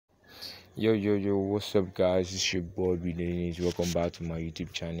Yo, what's up guys? It's your boy Bideniz. Welcome back to my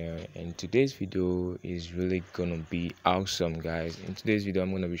YouTube channel, and today's video is really gonna be awesome, guys. In today's video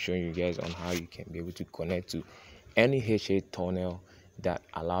I'm gonna be showing you guys on how you can be able to connect to any HA tunnel that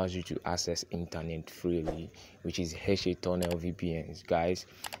allows you to access internet freely, which is HA tunnel VPNs, guys.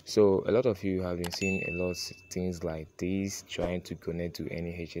 So a lot of you have been seeing a lot of things like this, trying to connect to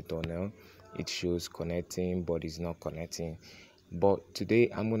any HA tunnel. It shows connecting but it's not connecting. But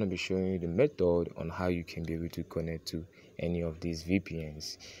today I'm going to be showing you the method on how you can be able to connect to any of these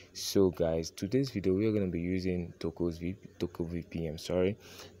VPNs. So guys, today's video we're going to be using Toko VPN.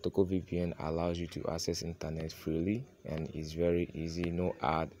 Toko VPN allows you to access internet freely and it's very easy. No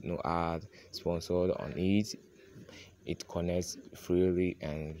ad sponsored on it. It connects freely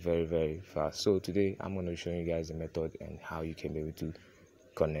and very fast. So today I'm going to be showing you guys the method and how you can be able to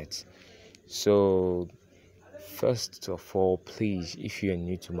connect. So first of all, please, if you are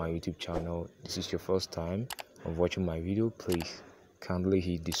new to my YouTube channel, this is your first time of watching my video, please kindly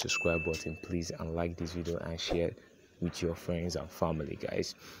hit the subscribe button, please, and like this video and share with your friends and family,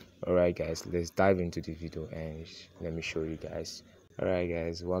 guys. Alright guys, let's dive into the video and let me show you guys. Alright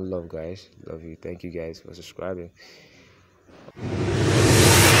guys, one love guys, love you, thank you guys for subscribing.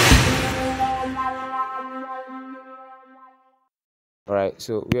 Alright,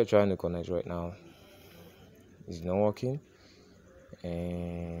 so we are trying to connect right now. It's not working,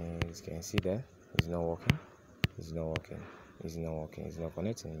 and you can see that it's not working. It's not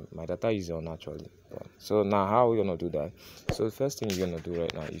connecting. My data is on actually. So now how are we gonna do that? So the first thing you're gonna do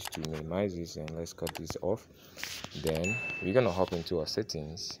right now is to minimize this, and let's cut this off. Then we're gonna hop into our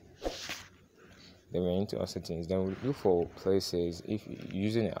settings. Then we're into our settings. Then we look for places. If you're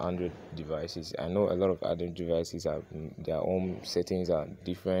using Android devices, I know a lot of Android devices have their own settings are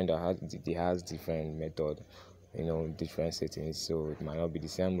different. They has different method, different settings, so it might not be the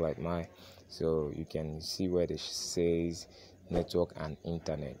same like mine. So you can see where it says network and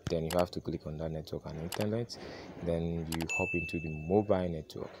internet. Then you have to click on that network and internet. Then you hop into the mobile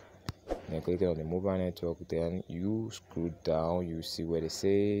network. Then click on the mobile network. Then you scroll down. You see where it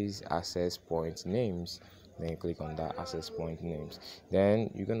says access point names. Then you click on that access point names. Then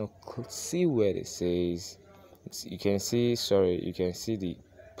you're gonna see where it says. You can see the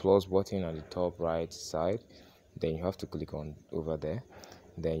plus button at the top right side. Then you have to click on over there.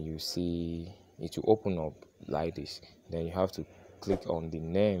 Then you see it will open up like this. Then you have to click on the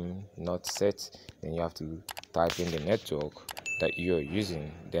name not set. Then you have to type in the network that you're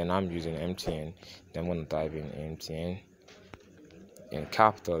using. Then I'm using MTN. Then I'm gonna type in MTN in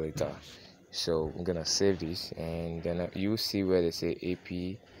capital letter. So I'm gonna save this, and then you see where they say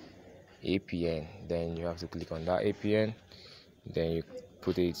APN. Then you have to click on that APN. Then you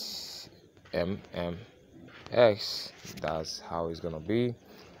put it MMX. That's how it's gonna be.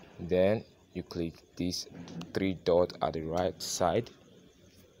 Then you click this three dot at the right side.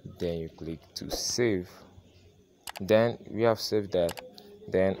 Then you click to save. Then we have saved that.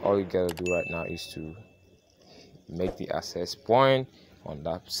 Then all you gotta do right now is to make the access point on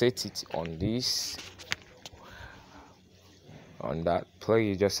that, set it on this, on that play.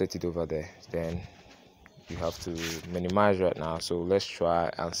 You just set it over there. Then you have to minimize right now. So let's try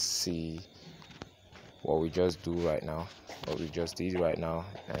and see what we just do right now, what we just did right now,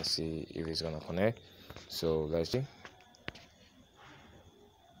 and see if it's gonna connect. So let's see.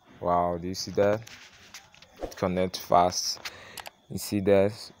 Wow, do you see that? Connect fast. You see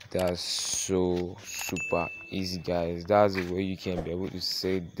that's so super easy, guys. That's the way you can be able to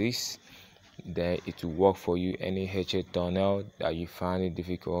say this, then it will work for you any HA tunnel that you find it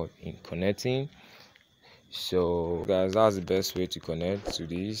difficult in connecting. So guys, that's the best way to connect to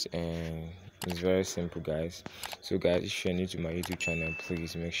this, and it's very simple, guys. So guys, if you're new to my YouTube channel,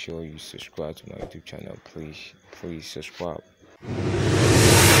 please make sure you subscribe to my YouTube channel. Please subscribe.